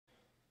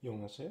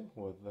Jonas here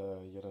with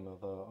yet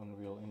another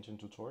Unreal Engine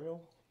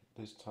tutorial.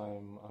 This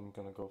time I'm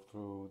gonna go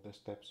through the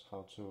steps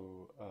how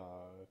to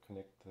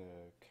connect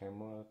the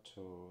camera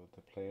to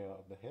the player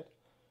of the head,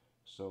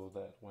 so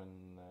that when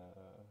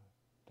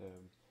the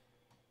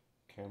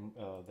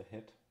the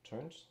head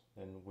turns,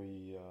 then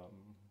we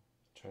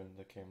turn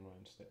the camera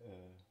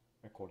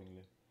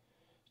accordingly.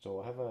 So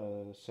I have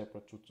a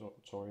separate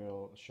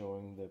tutorial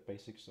showing the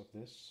basics of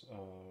this,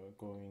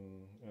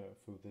 going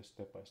through this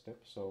step by step.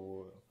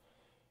 So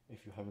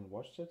if you haven't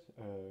watched it,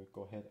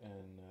 go ahead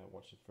and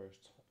watch it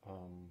first.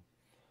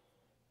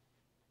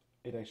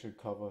 It actually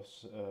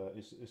covers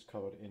is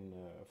covered in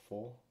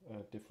four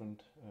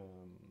different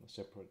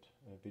separate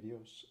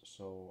videos.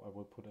 So I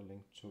will put a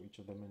link to each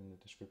of them in the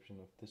description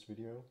of this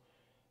video,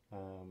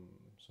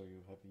 so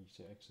you have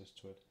easy access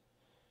to it.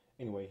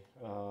 Anyway,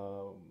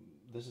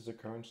 this is the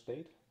current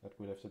state that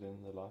we left it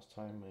in the last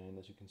time, and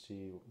as you can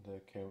see,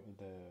 the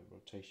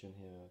rotation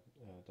here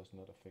does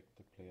not affect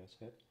the player's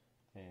head.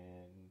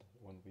 And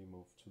when we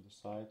move to the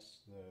sides,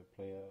 the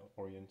player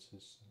orients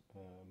his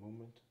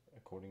movement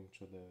according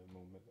to the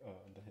movement,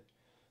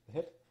 the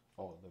head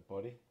or the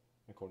body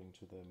according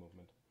to the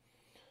movement.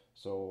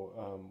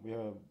 So we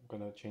are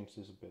gonna change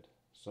this a bit.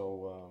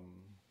 So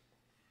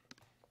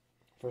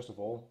first of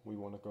all, we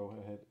want to go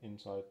ahead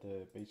inside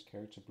the base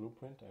character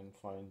blueprint and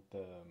find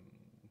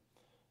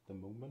the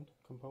movement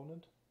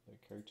component, the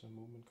character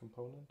movement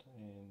component,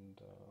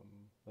 and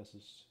this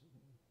is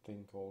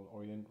thing called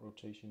orient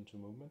rotation to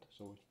movement.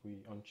 So if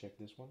we uncheck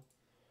this one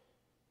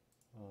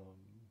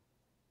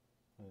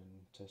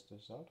and test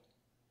this out,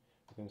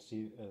 you can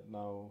see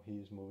now he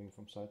is moving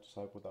from side to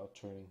side without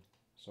turning.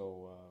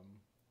 So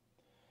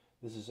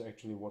this is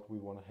actually what we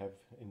want to have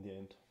in the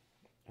end,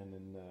 and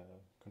then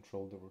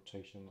control the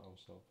rotation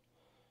ourselves.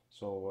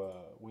 So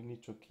we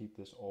need to keep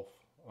this off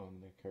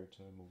on the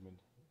character movement.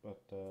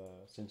 But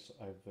since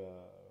I've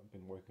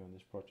been working on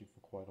this project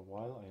for quite a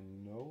while, I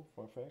know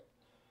for a fact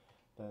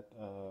that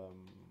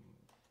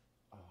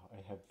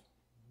I have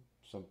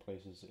some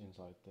places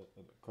inside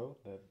the code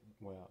that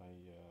where I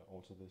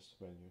alter this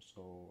value.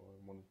 So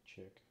I want to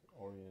check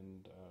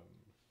orient.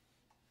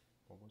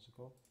 What was it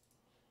called?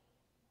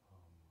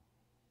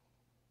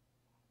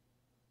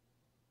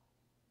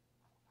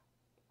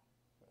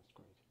 That's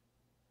great.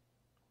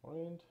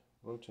 Orient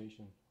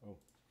rotation. Oh.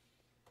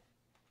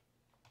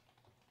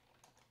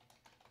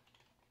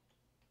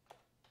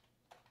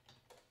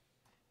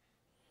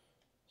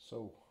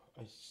 So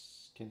I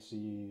can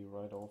see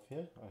right off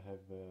here I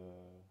have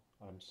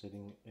I'm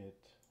setting it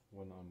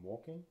when I'm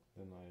walking,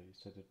 then I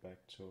set it back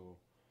to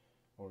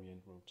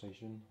orient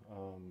rotation.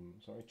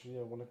 So actually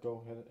I want to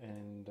go ahead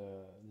and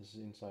this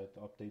is inside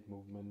the update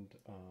movement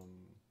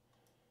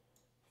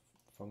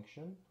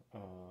function,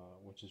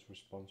 which is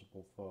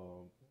responsible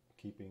for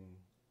keeping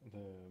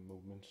the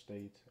movement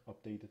state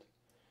updated.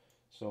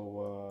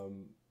 So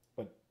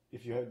but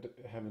if you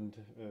haven't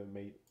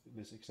made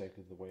this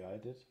exactly the way I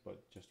did,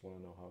 but just want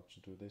to know how to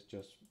do this,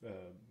 just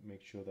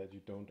make sure that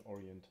you don't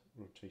orient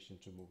rotation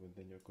to movement,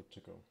 then you're good to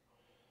go.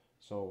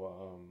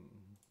 So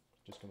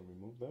just going to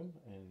remove them,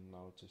 and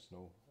now there's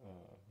no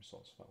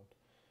results found.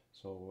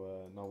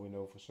 So now we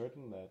know for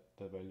certain that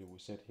the value we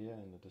set here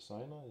in the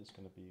designer is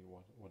going to be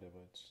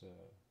whatever it's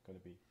going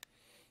to be.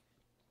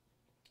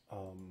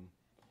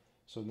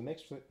 So the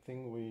next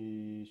thing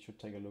we should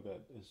take a look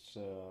at is,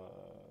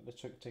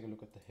 let's take a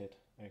look at the head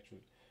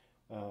actually.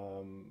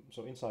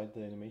 So inside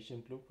the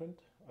animation blueprint,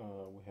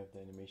 we have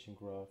the animation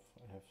graph.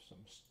 I have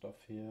some stuff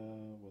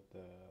here with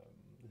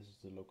this is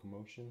the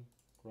locomotion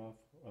graph,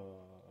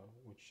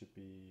 which should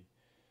be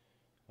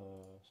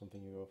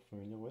something you're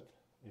familiar with.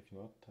 If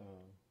not,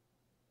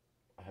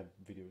 I have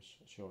videos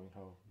showing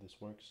how this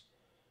works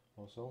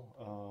also.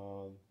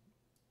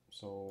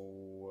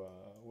 So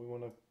we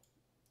want to,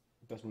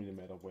 it doesn't really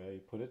matter where you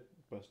put it,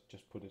 but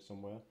just put it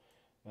somewhere.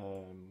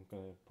 I'm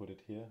gonna put it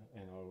here,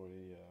 and I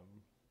already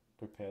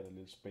prepared a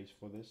little space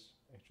for this.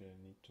 Actually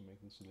I need to make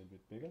this a little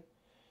bit bigger.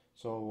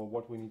 So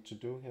what we need to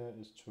do here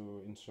is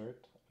to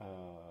insert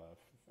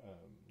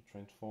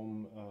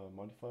transform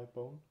modify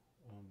bone,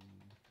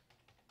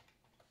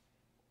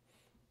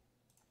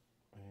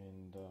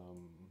 and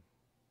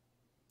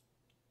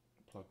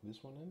plug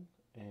this one in,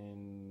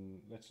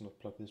 and let's not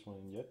plug this one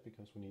in yet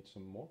because we need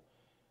some more.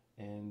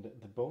 And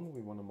the bone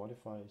we want to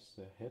modify is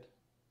the head,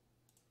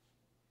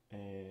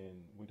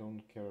 and we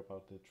don't care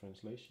about the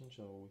translation,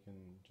 so we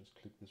can just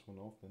click this one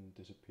off, then it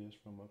disappears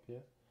from up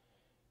here.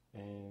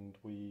 And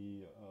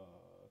we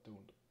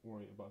don't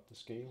worry about the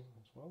scale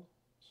as well.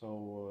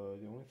 So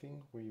the only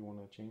thing we want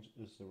to change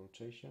is the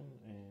rotation,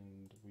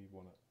 and we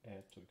want to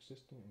add to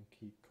existing and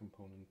keep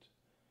component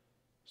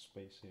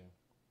space here.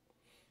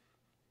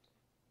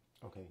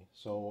 Okay,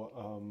 so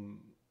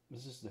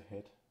this is the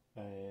head,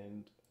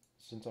 and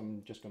since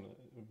I'm just gonna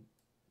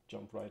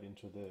jump right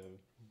into the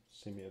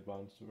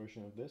semi-advanced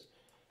version of this,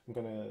 I'm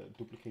gonna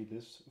duplicate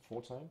this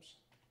 4 times.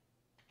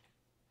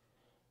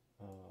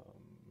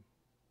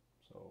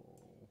 So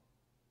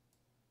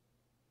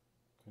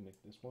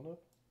connect this one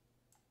up,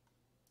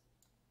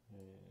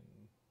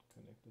 and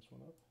connect this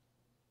one up,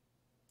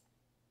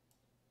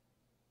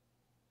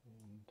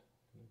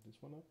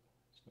 this one up.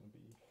 It's going to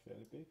be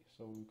fairly big,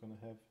 so we're going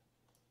to have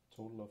a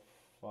total of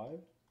 5.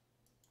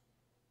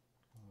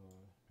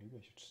 Maybe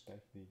I should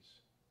stack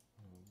these.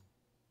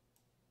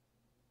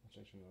 That's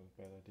actually not a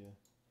bad idea.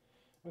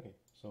 Okay,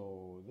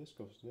 so this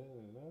goes there,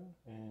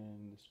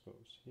 and this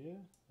goes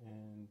here,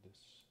 and this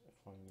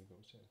finally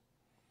goes here.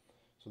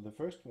 So the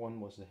first one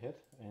was the head,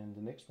 and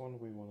the next one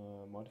we want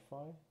to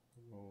modify.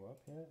 Go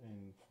up here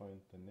and find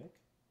the neck,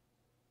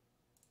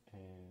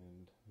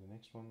 and the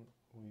next one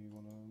we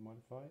want to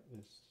modify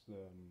is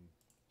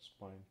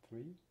spine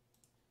 3,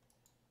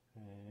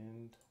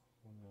 and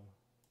want to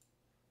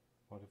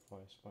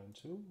modify spine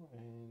 2,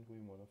 and we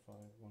want to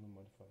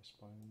modify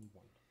spine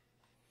 1.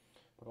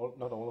 But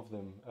not all of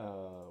them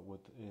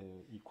with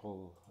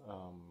equal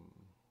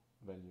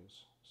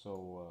values.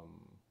 So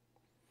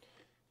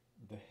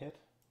the head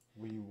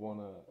we want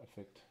to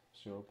affect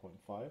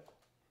 0.5,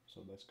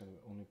 so that's going to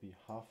only be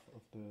half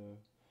of the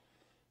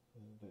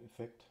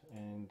effect,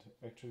 and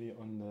actually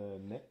on the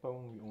neck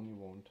bone we only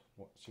want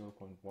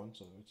 0.1,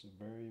 so it's a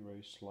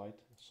very slight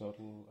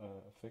subtle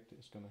effect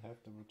it's going to have,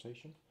 the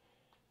rotation.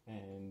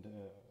 And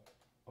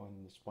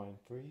on the spine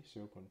 3,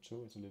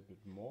 0.2, it's a little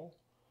bit more,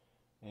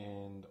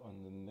 and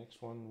on the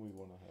next one we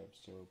want to have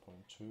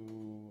 0.2,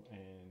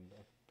 and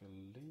I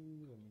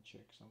believe, let me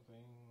check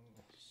something,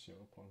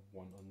 0.1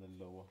 on the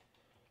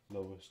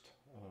lowest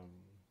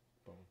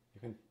bone. You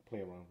can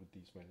play around with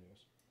these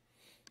values.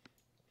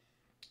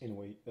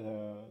 Anyway,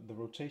 the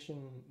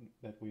rotation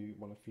that we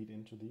want to feed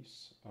into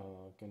these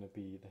are going to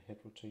be the head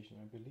rotation.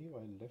 I believe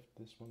I left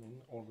this one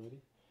in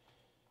already.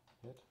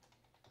 Head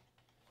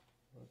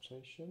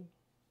rotation.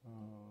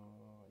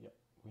 Yeah,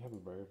 we have a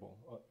variable.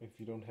 If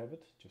you don't have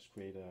it, just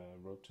create a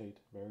rotate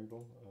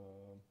variable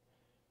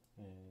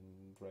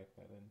and drag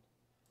that in.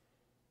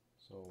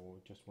 So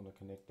just want to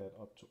connect that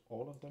up to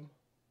all of them,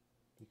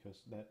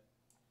 because that,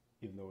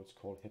 even though it's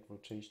called head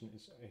rotation,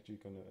 is actually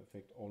going to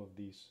affect all of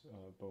these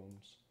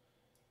bones.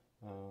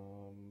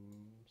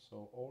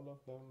 So all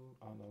of them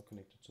are now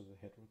connected to the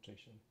head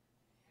rotation.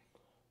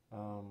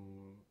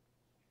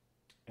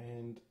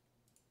 And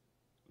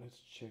let's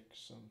check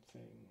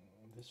something.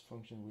 This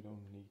function we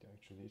don't need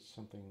actually. It's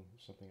something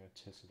I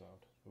tested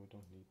out, so we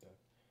don't need that.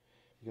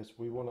 Because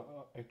we want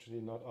to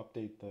actually not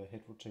update the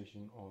head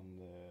rotation on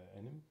the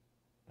anim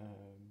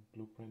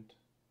blueprint.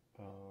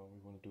 We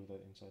want to do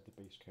that inside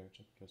the base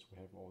character, because we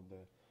have all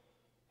the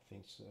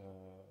things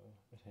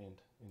at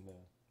hand in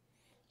there.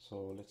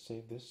 So let's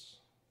save this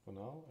for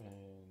now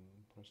and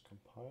press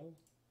compile.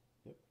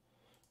 Yep.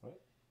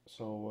 Right.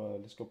 So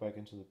let's go back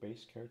into the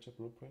base character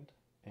blueprint,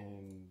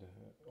 and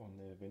on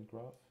the event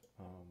graph,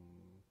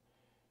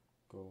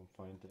 go and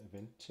find the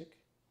event tick,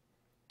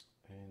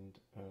 and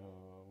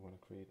we're going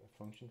to create a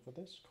function for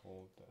this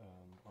called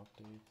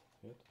update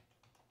head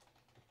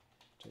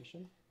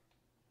rotation.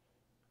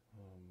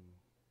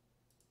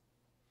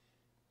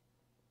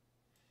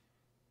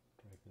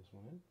 Drag this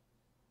one in.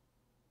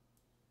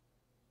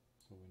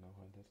 So we now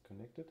have that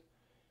connected,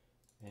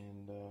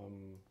 and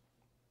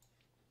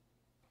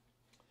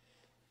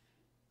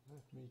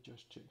let me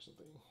just check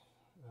something.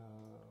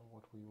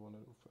 What we want to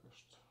do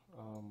first.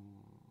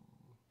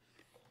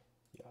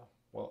 Yeah,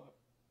 well,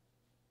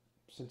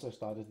 since I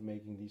started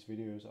making these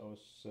videos, I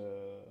was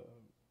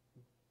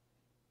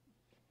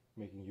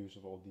making use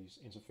of all these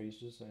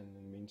interfaces, and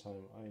in the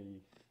meantime I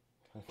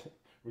kind of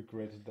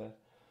regretted that.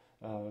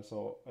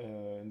 So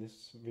in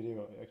this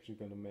video I'm actually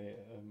going to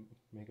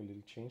make a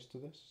little change to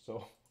this,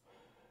 so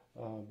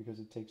because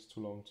it takes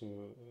too long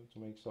to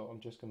make, so I'm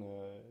just going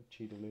to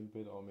cheat a little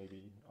bit, or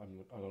maybe I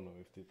don't know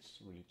if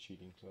it's really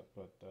cheating, so,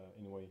 but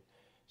anyway,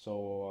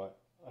 so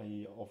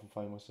I often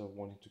find myself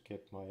wanting to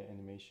get my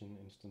animation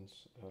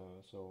instance,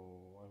 so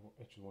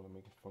I actually want to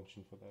make a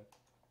function for that.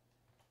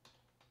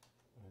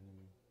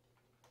 And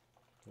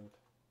get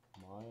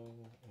my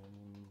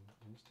anim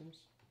instance.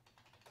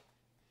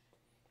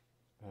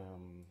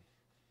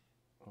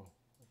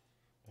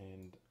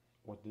 And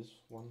what this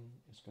one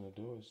is going to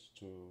do is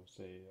to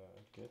say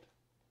get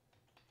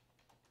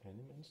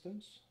anim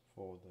instance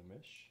for the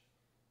mesh,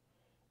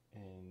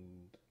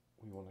 and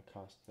we want to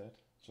cast that.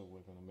 So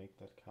we're going to make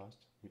that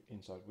cast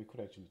inside. We could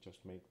actually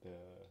just make the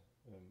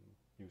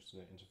use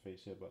the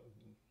interface here, but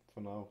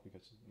for now,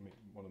 because we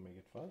want to make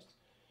it fast,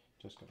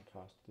 just going to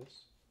cast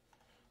this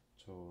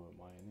to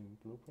my anim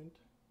blueprint,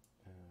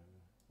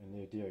 and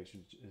the idea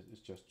actually is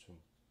just to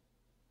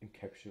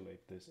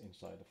encapsulate this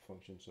inside a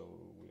function, so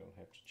we don't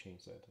have to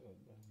change that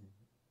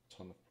a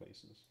ton of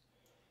places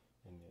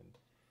in the end.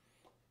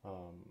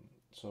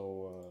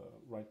 So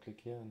right click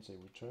here and say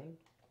return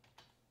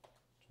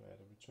to add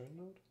a return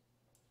node,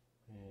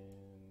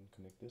 and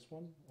connect this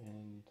one,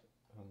 and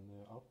on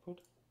the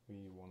output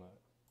we want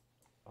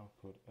to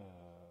output a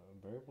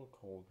variable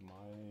called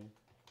my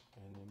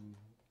anim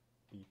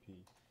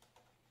bp,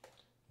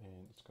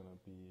 and it's going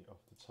to be of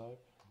the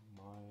type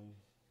my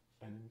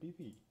anim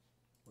bp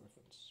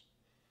reference.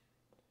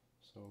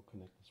 So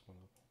connect this one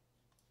up.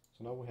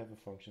 So now we have a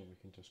function we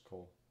can just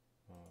call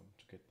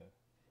to get that.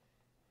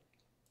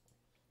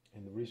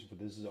 And the reason for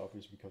this is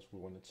obvious, because we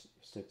want to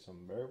set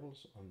some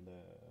variables on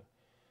the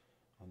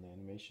on the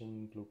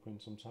animation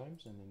blueprint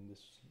sometimes, and then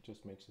this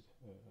just makes it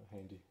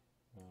handier,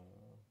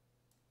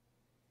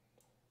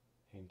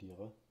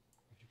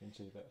 if you can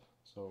say that.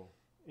 So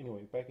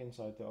anyway, back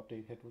inside the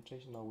update head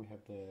rotation, now we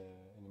have the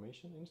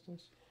animation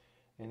instance,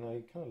 and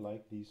I kind of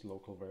like these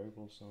local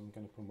variables, so I'm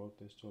going to promote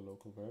this to a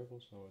local variable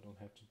so I don't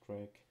have to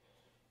drag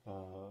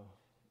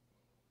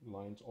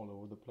lines all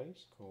over the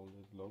place. Call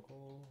it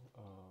local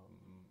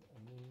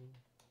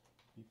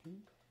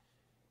MVP,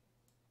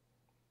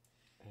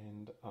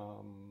 and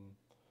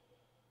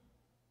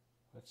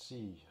let's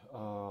see.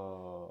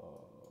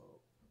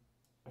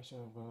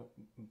 Actually, I'm gonna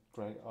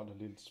drag out a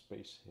little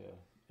space here,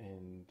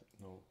 and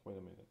no, wait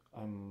a minute.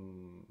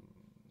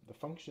 The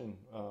function,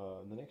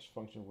 the next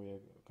function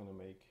we're gonna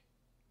make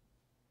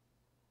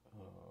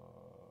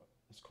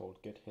is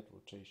called get head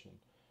rotation,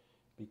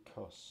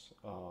 because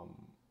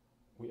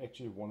we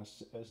actually want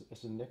to,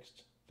 as the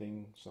next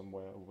thing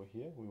somewhere over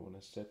here, we want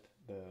to set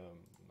the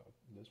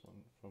this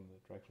one from the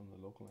drag from the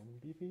local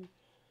MVP,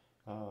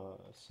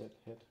 set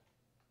head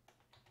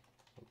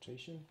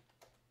rotation.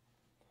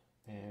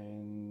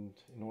 And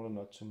in order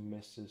not to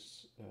mess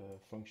this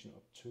function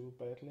up too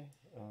badly,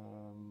 I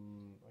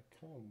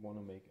kind of want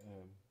to make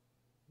an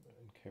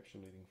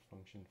encapsulating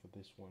function for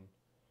this one.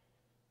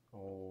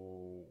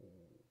 Oh,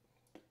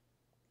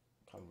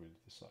 can't really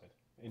decide.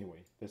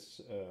 Anyway,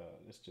 let's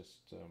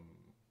just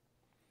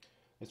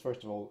let's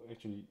first of all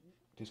actually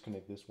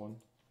disconnect this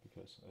one,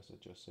 because as I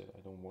just said,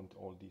 I don't want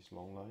all these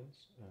long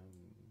lines.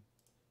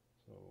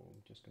 So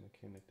I'm just going to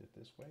connect it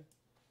this way,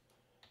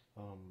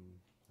 and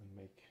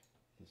make.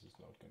 This is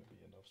not going to be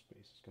enough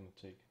space. It's going to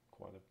take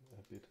quite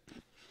a bit.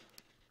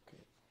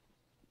 Okay.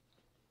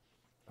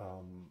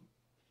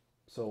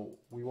 So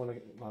we want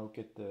to now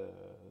get the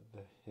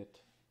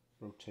head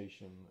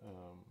rotation.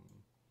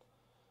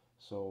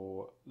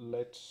 So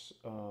let's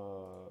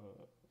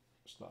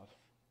start.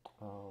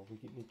 We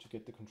need to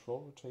get the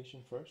control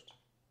rotation first,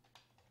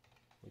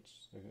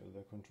 which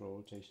the control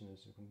rotation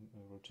is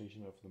a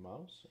rotation of the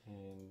mouse,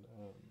 and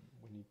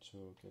we need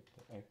to get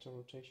the actor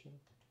rotation.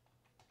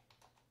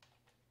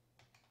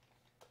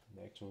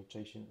 The actual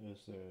rotation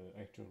is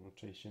the actual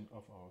rotation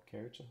of our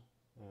character.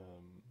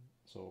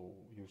 So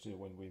usually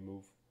when we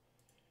move,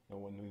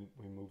 when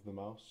we move the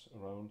mouse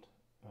around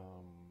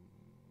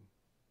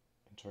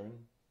and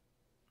turn,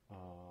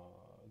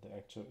 the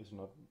actor is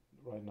not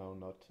right now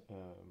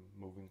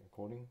moving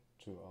according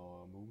to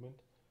our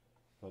movement,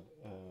 but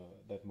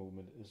that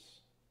movement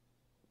is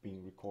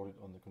being recorded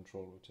on the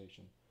control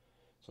rotation.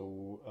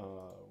 So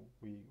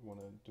we want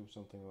to do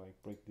something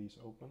like break these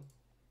open.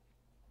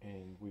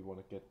 And we want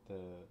to get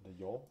the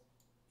yaw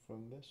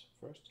from this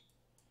first,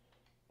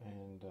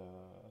 and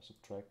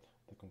subtract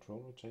the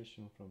control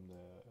rotation from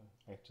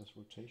the actor's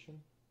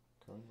rotation,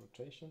 current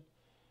rotation.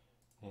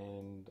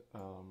 And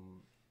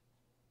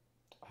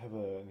I have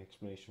an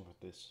explanation for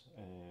this,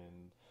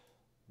 and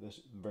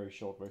this very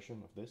short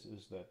version of this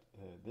is that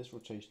this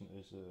rotation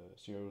is a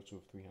 0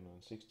 to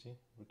 360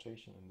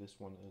 rotation, and this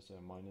one is a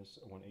minus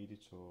 180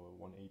 to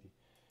 180.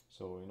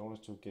 So in order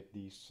to get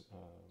these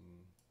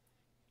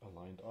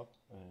aligned up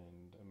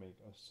and make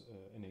us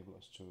enable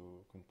us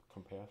to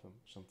compare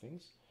some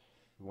things,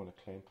 we want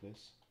to clamp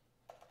this.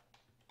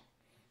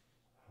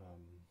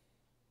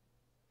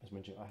 As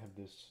mentioned, I have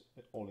this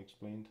all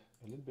explained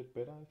a little bit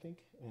better, I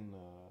think, in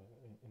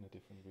a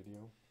different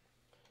video.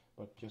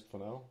 But just for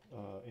now,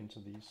 enter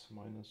these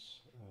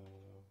minus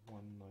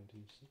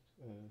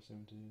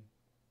 196.79.9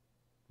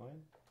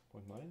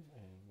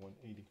 and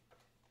 180.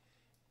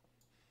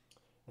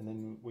 And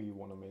then we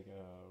want to make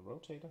a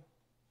rotator.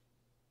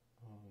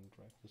 And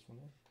drag this one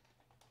in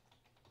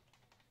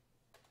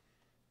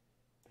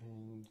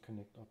and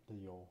connect up the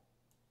yaw.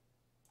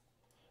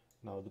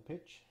 Now the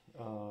pitch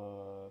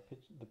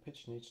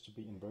needs to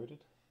be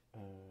inverted.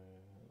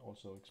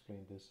 Also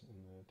explained this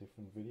in a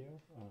different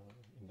video.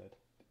 In the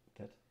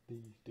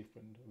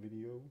different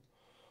video,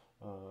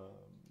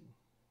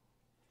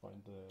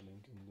 find the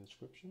link in the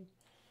description.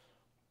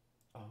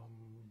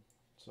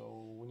 So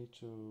we need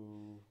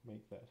to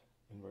make that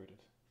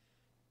inverted.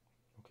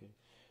 Okay,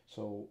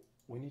 so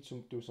we need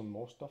to do some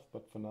more stuff,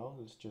 but for now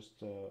let's just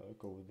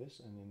go with this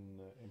and then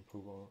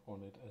improve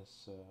on it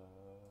as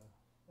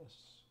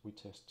we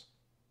test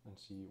and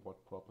see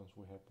what problems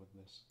we have with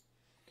this.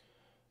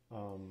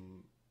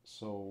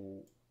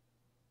 So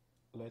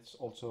let's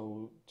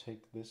also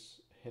take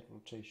this head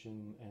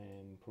rotation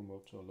and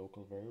promote to a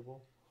local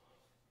variable.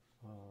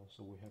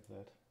 So we have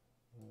that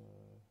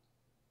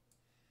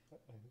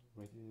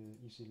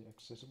easily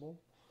accessible.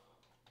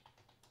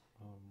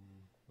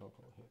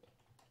 Local head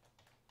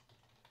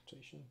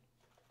rotation,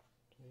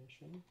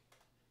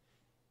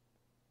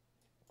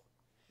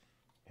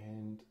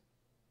 and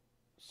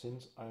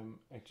since I'm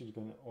actually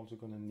also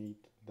gonna need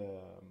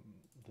the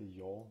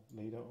yaw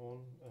later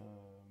on,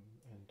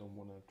 and don't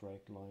want to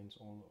drag lines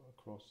all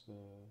across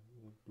the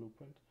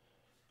blueprint,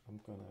 I'm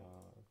gonna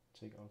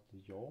take out the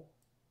yaw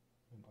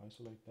and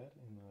isolate that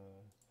in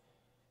a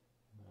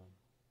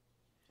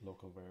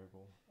local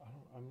variable.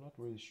 I'm not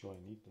really sure I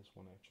need this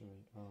one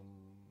actually.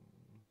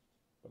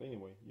 But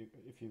anyway,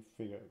 if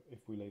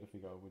we later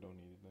figure out we don't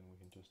need it, then we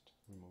can just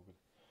remove it.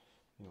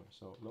 Anyway,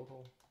 so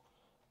local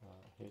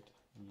head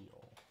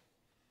yaw.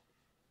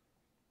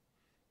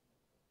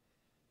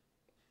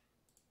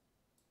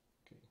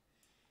 Okay.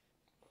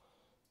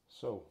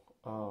 So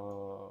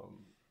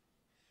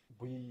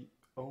we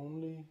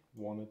only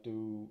want to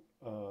do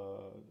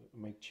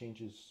make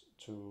changes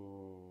to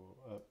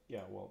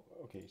yeah, well,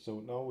 okay, so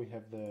now we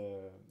have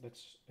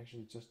let's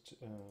actually just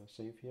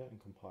save here and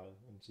compile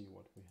and see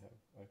what we have.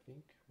 I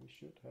think we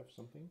should have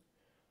something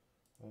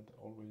that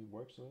already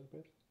works a little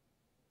bit.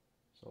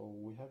 So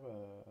we have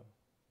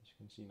as you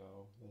can see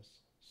now,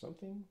 there's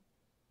something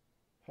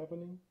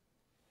happening.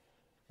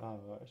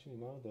 Actually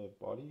now the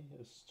body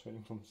is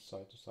turning from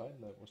side to side.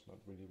 That was not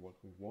really what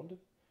we wanted,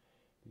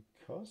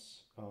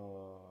 because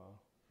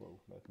whoa,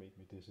 that made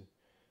me dizzy.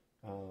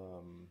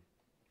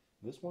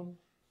 This one,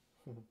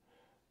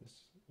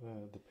 this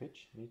the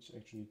pitch needs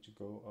actually to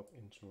go up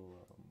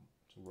into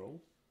to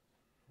roll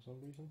for some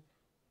reason.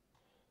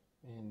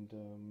 And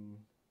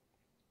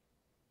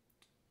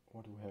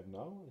what we have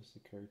now is the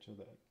character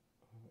that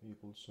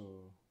able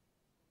to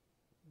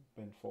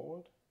bend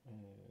forward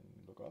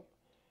and look up,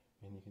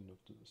 and he can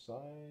look to the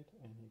side,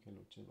 and he can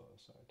look to the other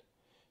side.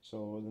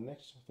 So the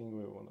next thing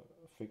we want to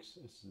fix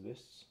is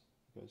this,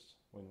 because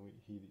when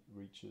he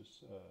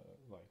reaches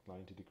like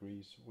 90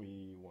 degrees,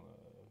 we want to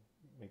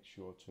make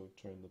sure to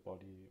turn the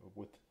body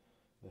with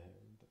the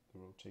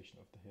rotation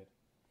of the head.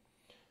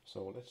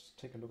 So let's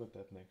take a look at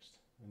that next,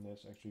 and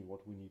that's actually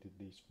what we needed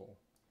these for.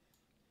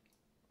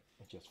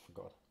 I just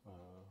forgot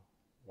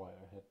why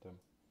I had them.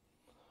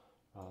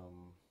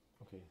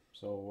 Okay,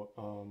 so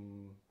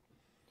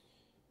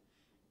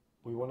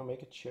we want to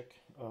make a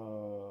check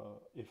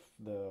if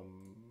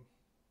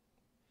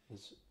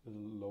this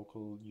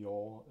local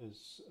yaw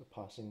is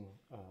passing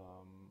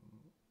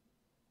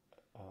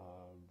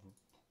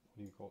what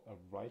do you call a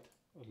right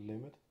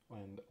limit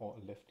or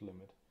a left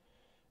limit,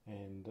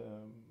 and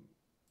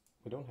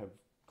we don't have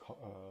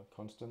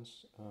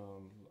constants,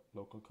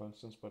 local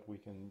constants, but we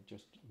can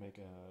just make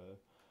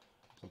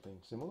something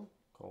similar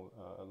called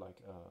like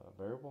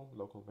a variable,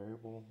 local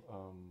variable,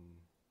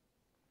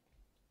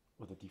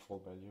 with a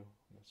default value.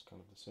 That's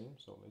kind of the same.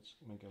 So let's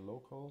make a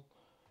local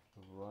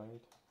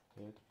right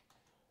head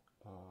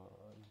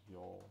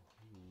yaw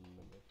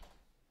limit,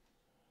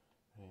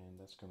 and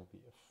that's going to be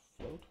a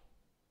float.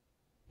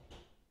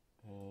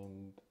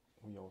 And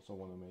we also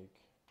want to make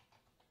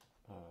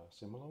a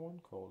similar one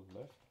called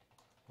left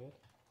head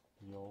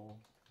yaw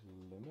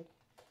limit,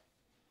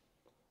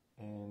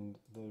 and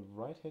the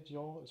right head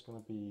yaw is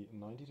going to be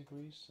 90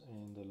 degrees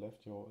and the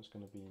left yaw is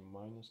going to be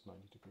minus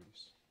 90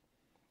 degrees.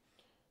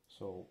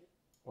 So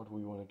what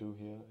we want to do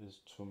here is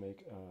to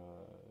make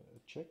a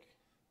check,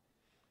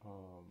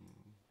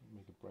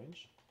 make a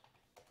branch,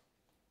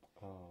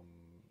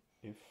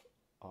 if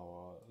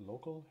our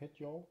local head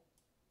yaw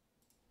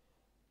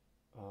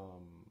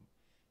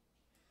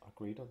are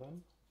greater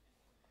than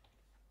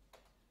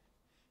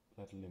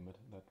that limit,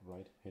 that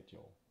right head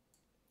yaw.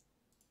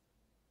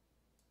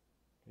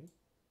 Okay,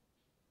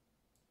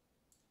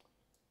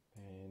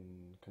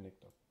 and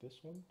connect up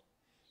this one.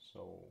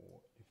 So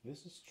if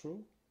this is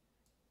true,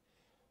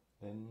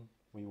 then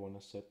we want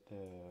to set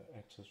the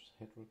axis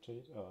head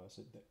rotate,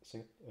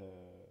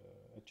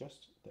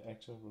 adjust the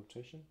axis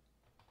rotation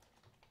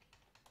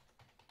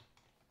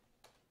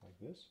like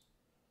this,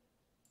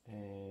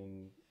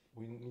 and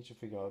we need to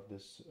figure out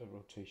this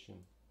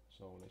rotation.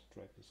 So let's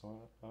drag this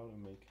out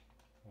and make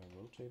a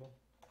rotator.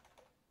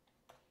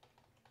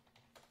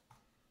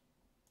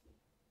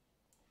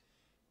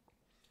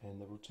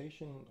 And the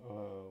rotation,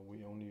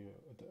 we only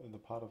the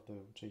part of the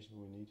rotation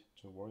we need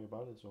to worry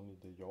about is only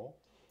the yaw,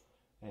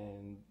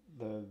 and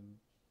the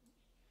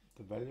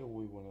value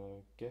we want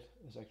to get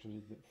is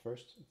actually the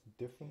first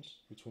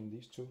difference between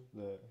these two,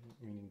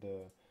 meaning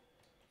the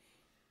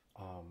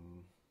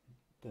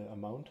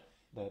amount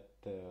that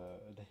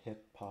the head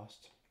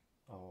passed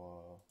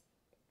our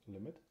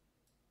limit,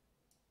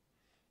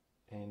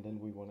 and then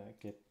we want to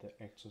get the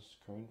axis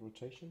current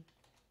rotation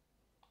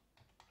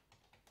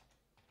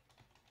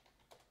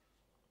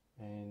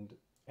and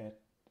add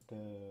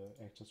the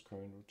axis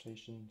current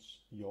rotation's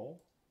yaw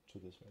to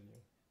this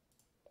value.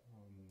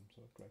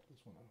 So drag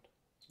this one out,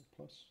 so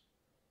plus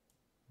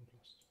and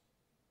plus,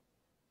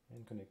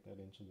 and connect that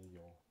into the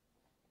yaw.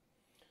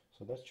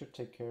 So that should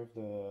take care of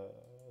the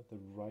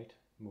right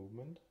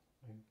movement,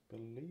 I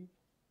believe.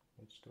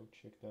 Let's go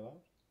check that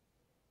out.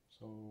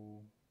 So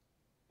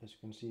as you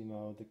can see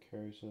now, the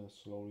cursor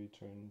slowly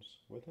turns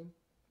with him,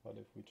 but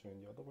if we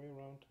turn the other way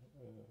around,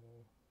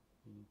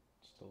 he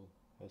still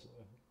has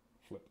a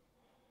flip.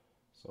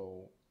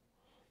 So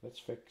let's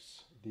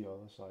fix the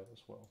other side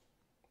as well.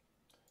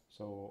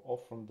 So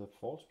off from the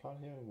false part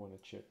here, we want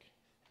to check,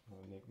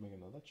 make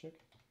another check,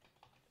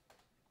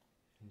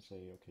 and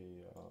say,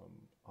 okay,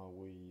 are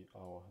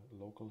our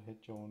local head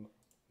yaw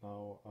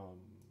now?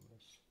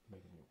 Let's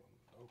make a new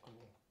one. Local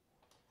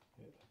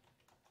head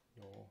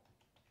yaw.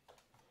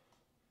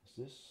 Is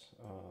this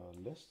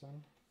less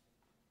than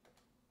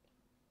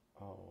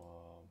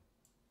our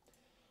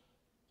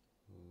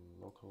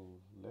local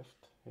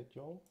left head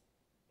yaw,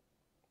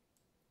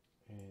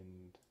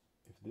 and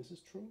if this is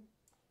true,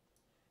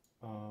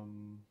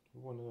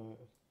 we want to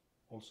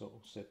also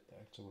set the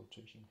actor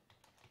rotation,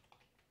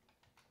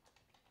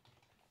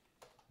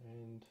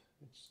 and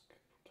it's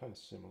kind of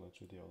similar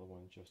to the other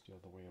one, just the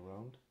other way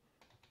around.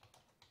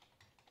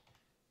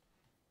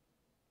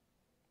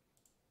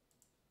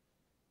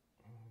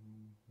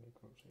 Make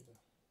rotator.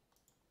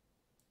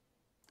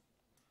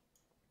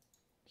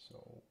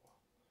 So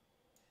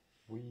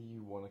we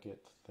want to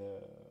get the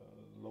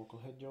local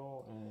head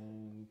yaw,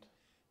 and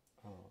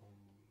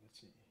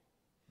let's see.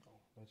 No,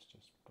 let's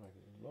just drag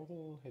it in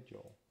local head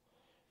yaw.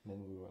 And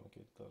then we want to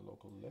get the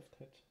local left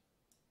head.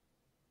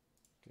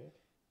 Get,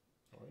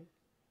 sorry,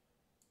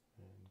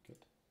 and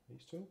get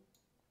these two,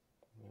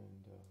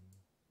 and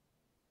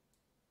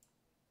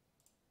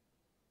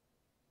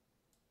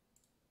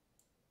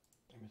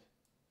damn it.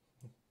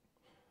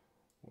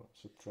 We'll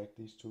subtract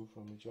these two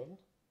from each other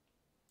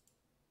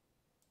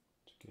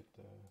to get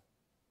the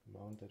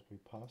amount that we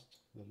passed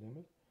the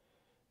limit,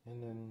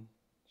 and then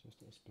just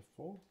as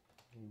before,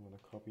 we want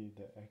to copy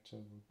the actor,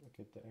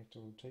 get the actor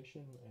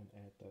rotation, and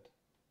add that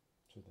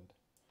to that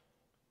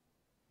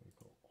we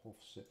call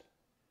offset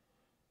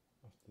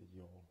of the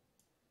yaw.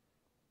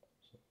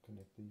 So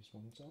connect these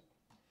ones up,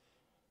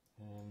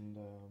 and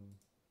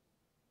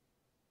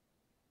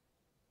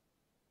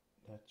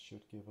that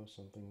should give us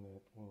something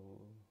that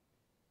will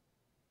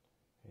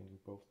handle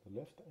both the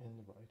left and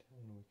the right,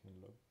 and we can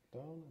look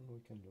down and we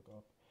can look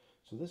up.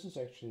 So this is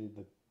actually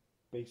the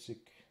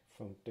basic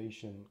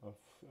foundation of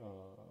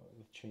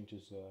the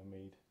changes that I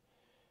made,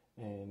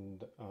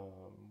 and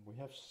we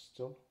have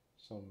still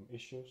some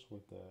issues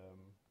with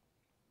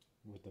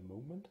the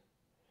movement.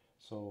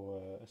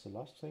 So as the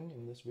last thing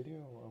in this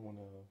video, I want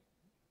to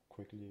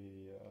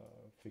quickly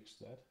fix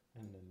that,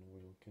 and then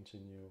we'll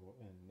continue,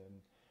 and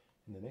then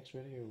in the next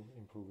video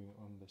improving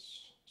on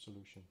this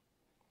solution.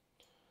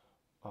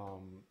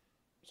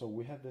 So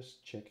we have this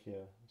check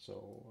here,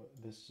 so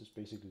this is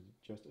basically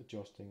just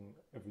adjusting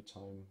every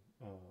time,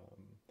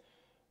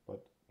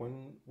 but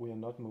when we are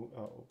not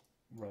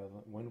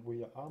when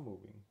we are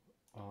moving,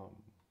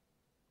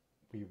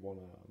 we want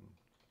to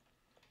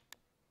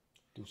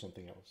do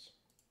something else.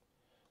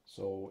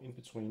 So in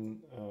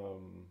between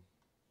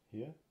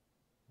here,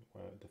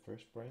 where the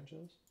first branch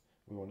is,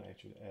 we want to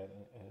actually add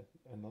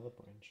another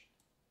branch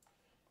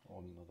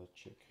or another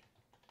check.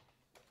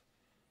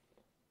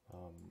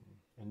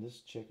 And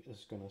this check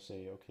is gonna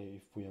say, okay,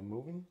 if we are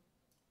moving,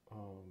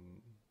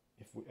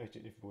 if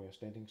we are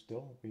standing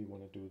still, we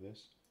want to do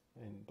this,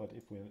 but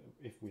if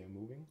we are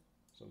moving,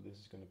 so this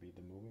is gonna be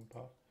the moving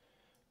part,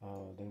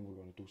 then we're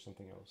gonna do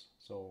something else.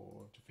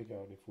 So to figure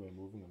out if we are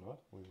moving or not,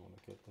 we want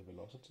to get the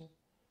velocity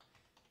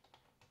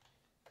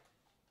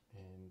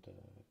and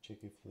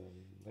check if the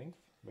length,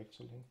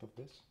 vector length of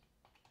this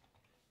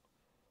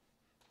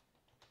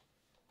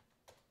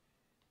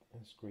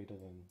is greater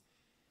than,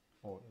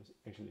 or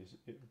actually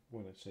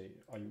when I say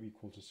are you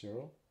equal to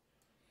 0,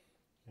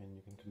 and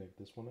you can connect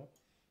this one up,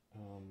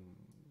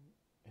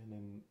 and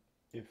then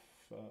if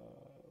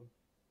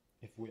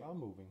we are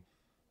moving,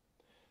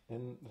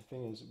 then the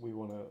thing is we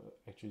want to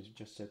actually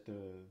just set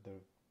the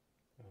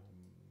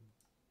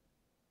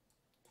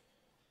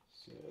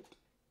set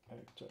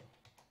actor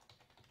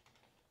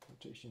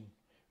rotation.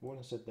 We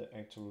want to set the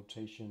actor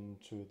rotation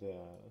to the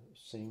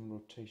same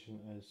rotation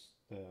as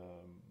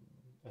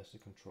the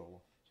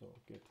controller. So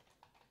get.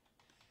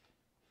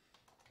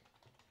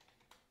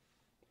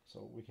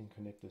 So we can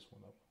connect this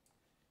one up.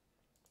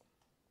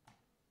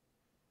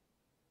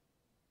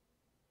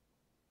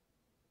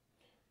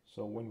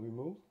 So when we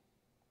move,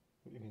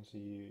 you can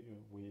see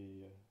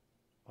we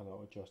are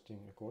now adjusting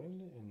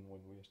accordingly, and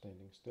when we are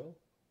standing still,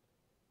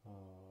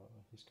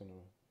 he's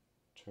gonna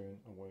turn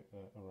away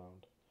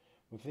around.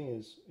 The thing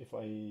is, if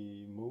I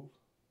move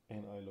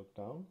and I look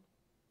down,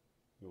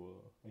 you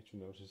will actually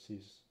notice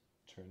he's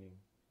turning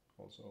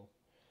also.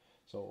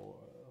 So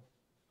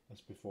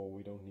as before,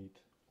 we don't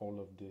need all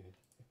of the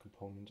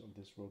components of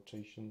this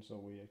rotation, so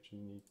we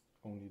actually need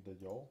only the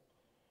yaw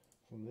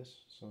from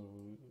this. So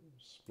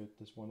split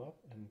this one up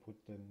and put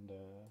in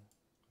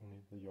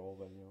only the yaw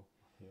value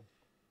here.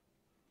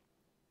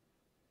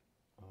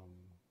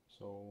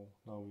 So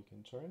now we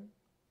can turn,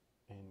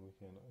 and we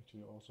can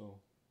actually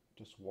also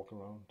just walk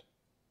around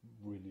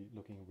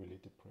looking really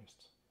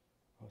depressed.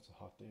 Oh, it's a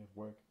hard day at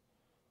work.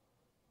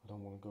 I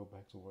don't want to go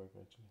back to work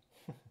actually.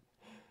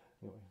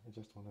 Anyway, I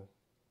just want to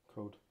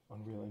code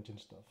Unreal Engine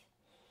stuff.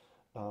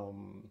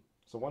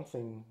 So one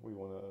thing we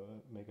want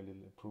to make a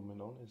little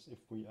improvement on is if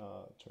we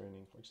are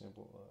turning, for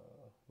example,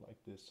 like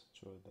this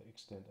to the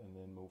extent and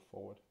then move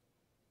forward,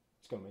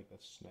 it's going to make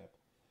that snap.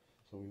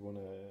 So we want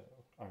to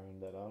iron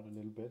that out a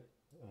little bit,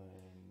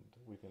 and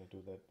we're going to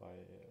do that by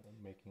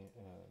making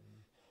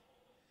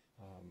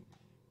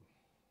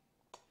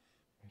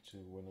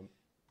actually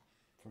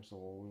first of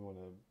all we want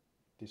to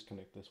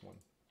disconnect this one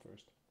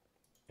first,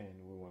 and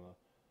we want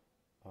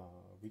to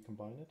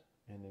recombine it,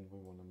 and then we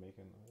want to make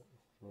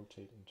a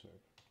rotate into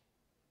it.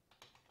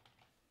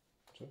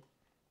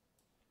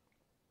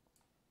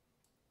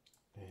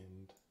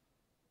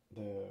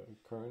 the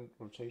current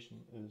rotation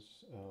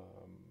is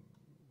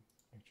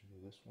actually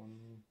this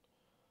one.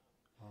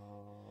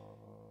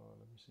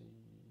 Let me see.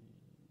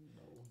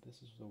 No,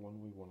 this is the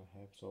one we want to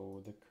have.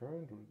 So the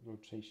current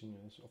rotation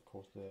is, of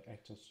course, the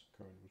actor's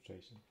current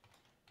rotation.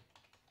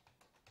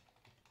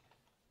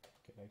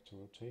 Get actor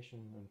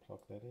rotation and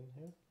plug that in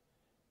here.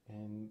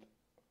 And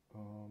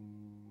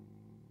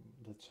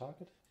the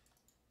target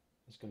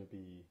is going to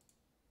be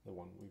the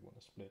one we want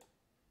to split.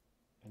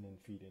 And then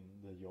feed in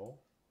the yaw.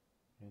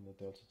 And the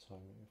delta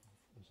time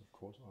is, of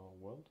course, our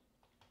world.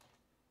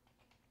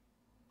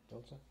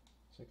 Delta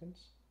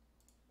seconds.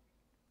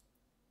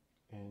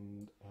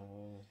 And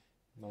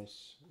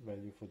nice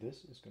value for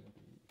this is going to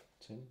be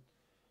 10,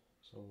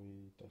 so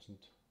it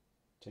doesn't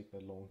take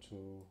that long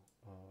to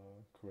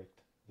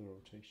correct the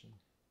rotation.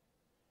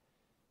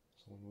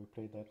 So when we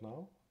play that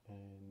now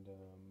and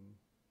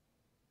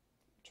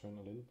turn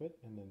a little bit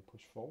and then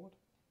push forward,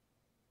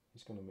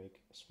 it's going to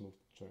make a smooth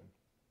turn.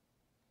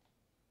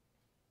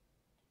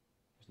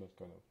 It's not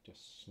going to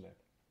just snap.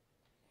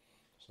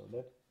 So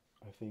that,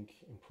 I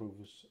think,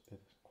 improves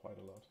it quite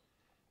a lot.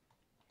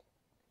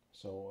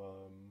 So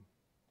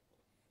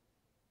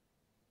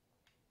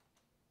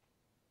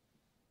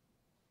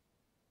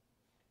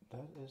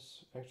that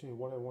is actually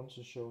what I wanted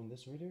to show in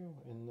this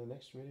video. In the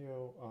next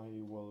video I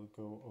will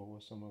go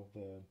over some of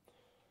the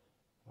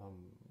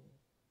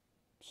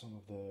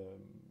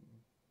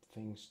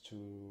things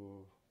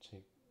to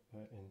take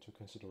into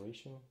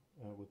consideration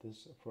with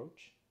this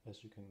approach.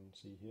 As you can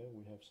see here,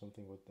 we have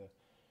something with the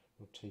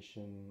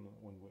rotation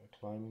when we are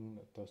climbing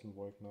that doesn't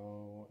work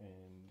now,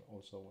 and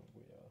also when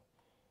we are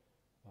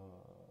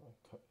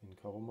in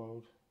cover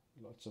mode.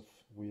 Lots of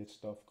weird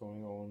stuff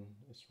going on.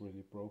 It's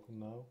really broken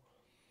now.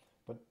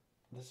 But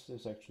this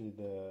is actually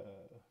the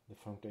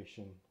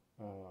foundation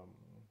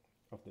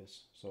of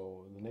this.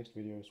 So the next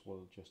videos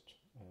will just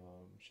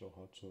show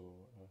how to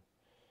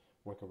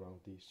work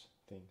around these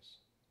things.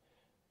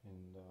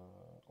 And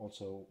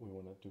also we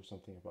want to do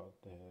something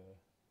about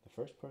the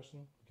first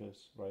person,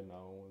 because right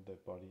now the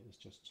body is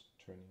just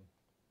turning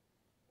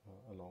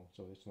along.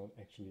 So it's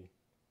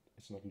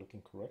not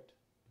looking correct,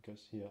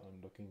 because here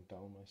I'm looking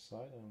down my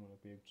side and I'm going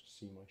to be able to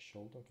see my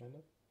shoulder kind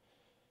of.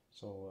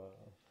 So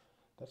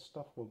that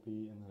stuff will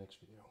be in the next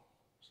video.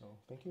 So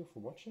thank you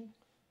for watching.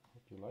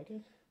 Hope you like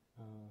it.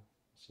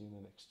 See you in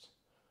the next.